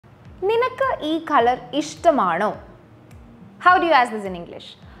നിനക്ക് ഈ കളർ ഇഷ്ടമാണോ? How do you ask this in English?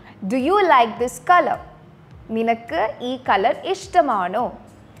 Do you like this color? നിനക്ക് ഈ കളർ ഇഷ്ടമാണോ?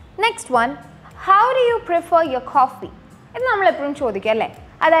 Next one, how do you prefer your coffee? ഇത് നമ്മൾ എപ്പോഴും ചോദിക്കുക അല്ലേ?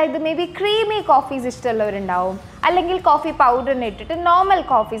 അതായത് മേ ബി ക്രീമി കോഫീസ് ഇഷ്ടമുള്ളവരുണ്ടാവും, അല്ലെങ്കിൽ കോഫി പൗഡറിന് ഇട്ടിട്ട് നോർമൽ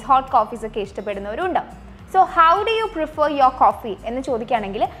കോഫീസ്, ഹോട്ട് കോഫീസ് ഒക്കെ ഇഷ്ടപ്പെടുന്നവരുണ്ടാവും. So how do you prefer your coffee എന്ന്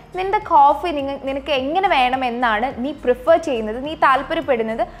ചോദിക്കുകയാണെങ്കിൽ നിൻ്റെ കോഫി നിനക്ക് എങ്ങനെ വേണം എന്നാണ് നീ പ്രിഫർ ചെയ്യുന്നത്, നീ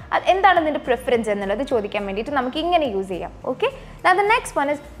താല്പര്യപ്പെടുന്നത്, എന്താണ് നിൻ്റെ പ്രിഫറൻസ് എന്നുള്ളത് ചോദിക്കാൻ വേണ്ടിയിട്ട് നമുക്ക് ഇങ്ങനെ യൂസ് ചെയ്യാം. Okay, the next one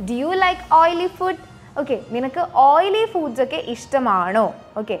is do you like oily food? Okay, നിനക്ക് ഓയിലി ഫുഡ്സ് ഒക്കെ ഇഷ്ടമാണോ?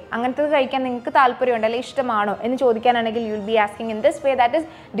 ഓക്കെ, അങ്ങനത്തെ കഴിക്കാൻ നിങ്ങൾക്ക് താല്പര്യമുണ്ട് അല്ലെ, ഇഷ്ടമാണോ എന്ന് ചോദിക്കാനാണെങ്കിൽ you will be asking in this way, that is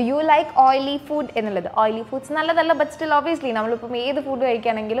do you like oily food എന്നുള്ളത്. ഓയിലി ഫുഡ്സ് നല്ലതല്ല, ബട്ട് സ്റ്റിൽ ഓബിയസ്ലി നമ്മളിപ്പം ഏത് ഫുഡ്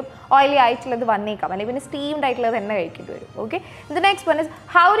കഴിക്കുകയാണെങ്കിലും ഓയിലി ആയിട്ടുള്ളത് വന്നേക്കാം, അല്ലെങ്കിൽ പിന്നെ സ്റ്റീംഡ് ആയിട്ടുള്ളത് തന്നെ കഴിക്കേണ്ടി വരും. Okay, the next one is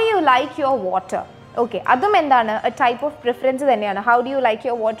how do you like your water? Okay, അതും എന്താണ്, ടൈപ്പ് ഓഫ് പ്രിഫറൻസ് തന്നെയാണ്. How do you like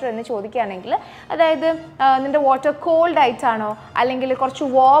your water എന്ന് ചോദിക്കുകയാണെങ്കിൽ അതായത് നിൻ്റെ വാട്ടർ കോൾഡ് ആയിട്ടാണോ അല്ലെങ്കിൽ കുറച്ച്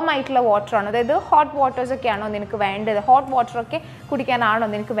വാം ആയിട്ടുള്ള വാട്ടർ ആണോ, അതായത് ഹോട്ട് വാട്ടേഴ്സ് ഒക്കെ ആണോ നിനക്ക് വേണ്ടത്, ഹോട്ട് വാട്ടറൊക്കെ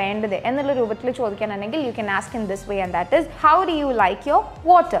കുടിക്കാനാണോ നിനക്ക് വേണ്ടത് എന്നുള്ള രൂപത്തിൽ ചോദിക്കാനാണെങ്കിൽ you can ask in this way, and that is how do you like your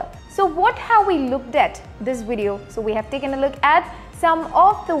water. So what have we looked at this video? So we have taken a look at some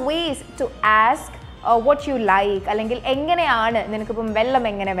of the ways to ask what you like, അല്ലെങ്കിൽ എങ്ങനെയാണ് നിനക്കിപ്പം വെള്ളം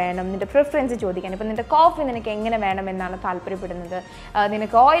എങ്ങനെ വേണം, നിൻ്റെ preference ചോദിക്കാൻ. ഇപ്പം നിൻ്റെ coffee നിനക്ക് എങ്ങനെ വേണം എന്നാണ് താല്പര്യപ്പെടുന്നത്,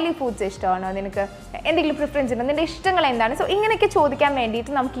 നിനക്ക് ഓയിലി ഫുഡ്സ് ഇഷ്ടമാണോ, നിനക്ക് എന്തെങ്കിലും പ്രിഫറൻസ് ഉണ്ടോ, നിൻ്റെ ഇഷ്ടങ്ങൾ എന്താണ്. സോ ഇങ്ങനെയൊക്കെ ചോദിക്കാൻ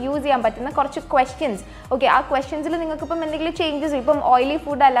വേണ്ടിയിട്ട് നമുക്ക് യൂസ് ചെയ്യാൻ പറ്റുന്ന കുറച്ച് ക്വസ്റ്റ്യൻസ്. ഓക്കെ, ആ ക്വസ്റ്റ്യൻസിൽ നിങ്ങൾക്കിപ്പം എന്തെങ്കിലും ചേഞ്ചസ്, ഇപ്പം ഓയിലി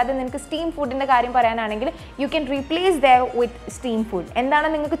ഫുഡ് അല്ലാതെ നിങ്ങൾക്ക് സ്റ്റീം ഫുഡിൻ്റെ കാര്യം പറയാനാണെങ്കിൽ you can replace there with steam food.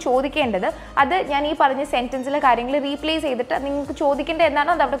 എന്താണ് നിങ്ങൾക്ക് ചോദിക്കേണ്ടത് അത് ഞാൻ ഈ പറഞ്ഞ സെൻറ്റൻസിലെ കാര്യങ്ങൾ റീപ്ലേസ് ചെയ്തിട്ട് നിങ്ങൾക്ക് ചോദിക്കേണ്ടത്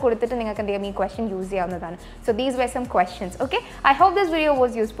എന്താണോ അത് അവിടെ കൊടുത്തിട്ട് നിങ്ങൾക്ക് എന്ത് ചെയ്യാം, ഈ ക്വസ്റ്റ്യൻ യൂസ് ചെയ്യാവുന്നതാണ്. So these were some questions. Okay, I hope this video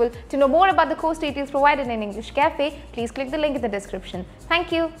was useful. To know more about the course details provided in English Cafe, please click the link in the description. Thank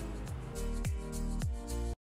you.